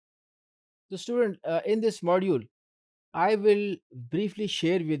So student, in this module, I will briefly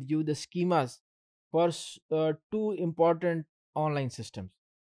share with you the schemas for two important online systems.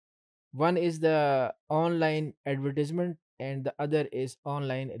 One is the online advertisement and the other is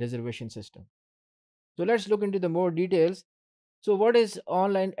online reservation system. So let's look into the more details. So what is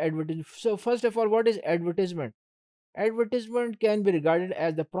online advertisement? So first of all, what is advertisement? Advertisement can be regarded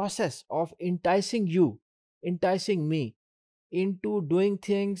as the process of enticing you, enticing me into doing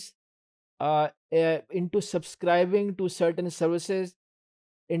things, into subscribing to certain services,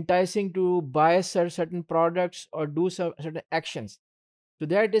 enticing to buy certain products or do some certain actions. So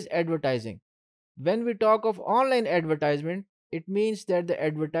that is advertising. When we talk of online advertisement, it means that the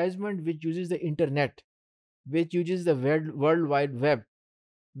advertisement which uses the internet, which uses the world wide web,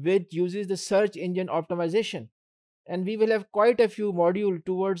 which uses the search engine optimization. And we will have quite a few modules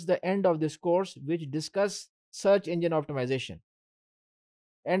towards the end of this course which discuss search engine optimization.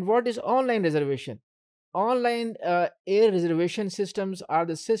 And what is online reservation? Online air reservation systems are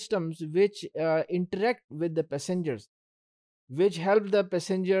the systems which interact with the passengers, which help the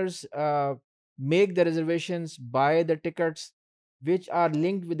passengers make the reservations, buy the tickets, which are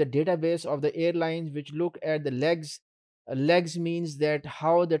linked with the database of the airlines, which look at the legs. Legs means that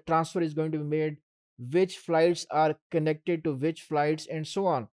how the transfer is going to be made, which flights are connected to which flights, and so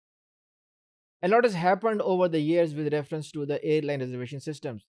on. A lot has happened over the years with reference to the airline reservation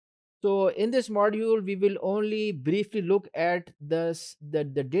systems. So in this module, we will only briefly look at the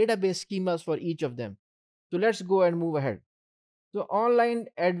database schemas for each of them. So let's go and move ahead. So online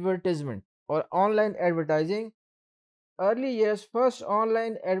advertisement or online advertising. Early years, first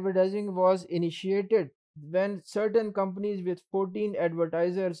online advertising was initiated when certain companies with 14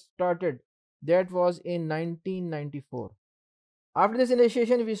 advertisers started. That was in 1994. After this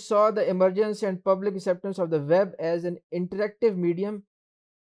initiation, we saw the emergence and public acceptance of the web as an interactive medium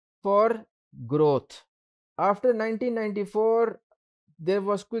for growth. After 1994, there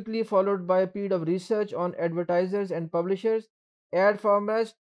was quickly followed by a period of research on advertisers and publishers, ad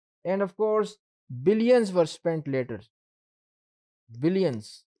formats, and of course, billions were spent later.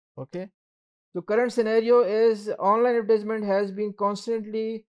 Billions. Okay. So current scenario is online advertisement has been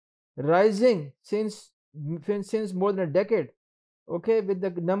constantly rising since more than a decade. Okay, with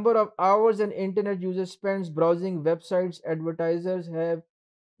the number of hours an internet user spends browsing websites, advertisers have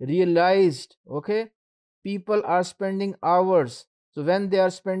realized, okay, people are spending hours. So when they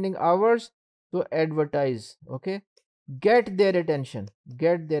are spending hours to advertise, okay, get their attention,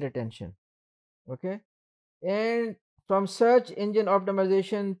 get their attention, okay. And from search engine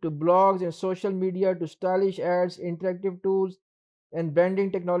optimization to blogs and social media to stylish ads, interactive tools, and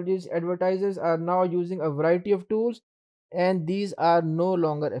branding technologies, advertisers are now using a variety of tools, and these are no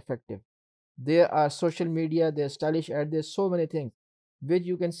longer effective. There are social media, there's stylish ad, there's so many things which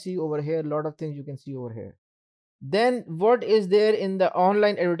you can see over here, a lot of things you can see over here. Then what is there in the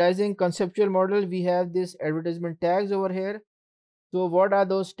online advertising conceptual model? We have this advertisement tags over here. So what are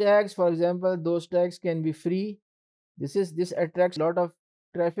those tags? For example, those tags can be free. This attracts a lot of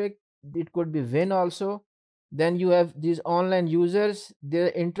traffic. It could be win also. Then you have these online users, their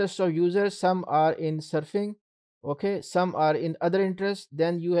interests of users, some are in surfing, okay, some are in other interests.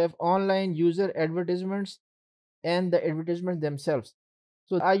 Then you have online user advertisements and the advertisements themselves.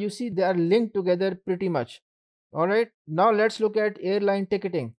 So you see they are linked together pretty much. All right, now let's look at airline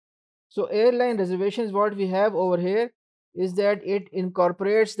ticketing. So airline reservations, what we have over here is that it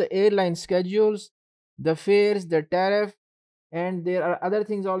incorporates the airline schedules, the fares, the tariff, and there are other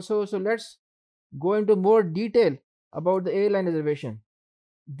things also. So let's go into more detail about the airline reservation.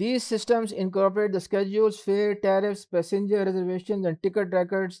 These systems incorporate the schedules, fare, tariffs, passenger reservations, and ticket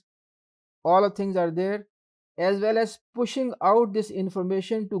records. All of things are there, as well as pushing out this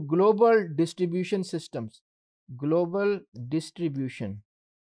information to global distribution systems. Global distribution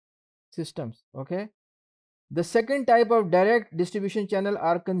systems. Okay. The second type of direct distribution channel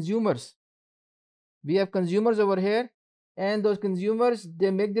are consumers. We have consumers over here, and those consumers,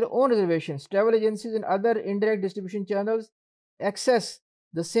 they make their own reservations. Travel agencies and other indirect distribution channels access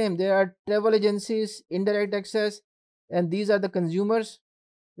the same. There are travel agencies, indirect access, and these are the consumers.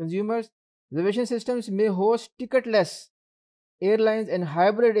 Reservation systems may host ticketless airlines and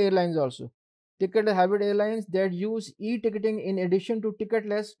hybrid airlines also. Ticket hybrid airlines that use e-ticketing in addition to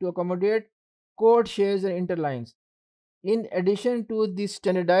ticketless to accommodate code shares and interlines. In addition to the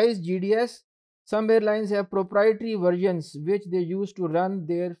standardized GDS, some airlines have proprietary versions which they use to run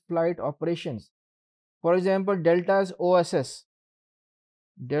their flight operations. For example, Delta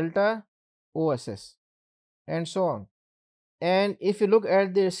OSS, and so on. And if you look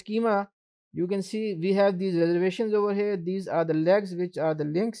at their schema, you can see we have these reservations over here. These are the legs, which are the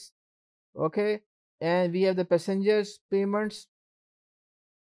links. Okay, and we have the passengers payments.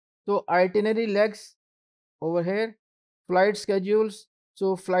 So itinerary legs over here, flight schedules,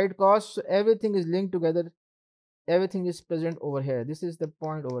 so flight costs, so everything is linked together, everything is present over here. This is the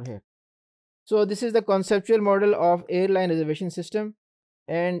point over here. So this is the conceptual model of airline reservation system,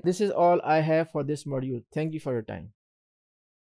 and this is all I have for this module. Thank you for your time.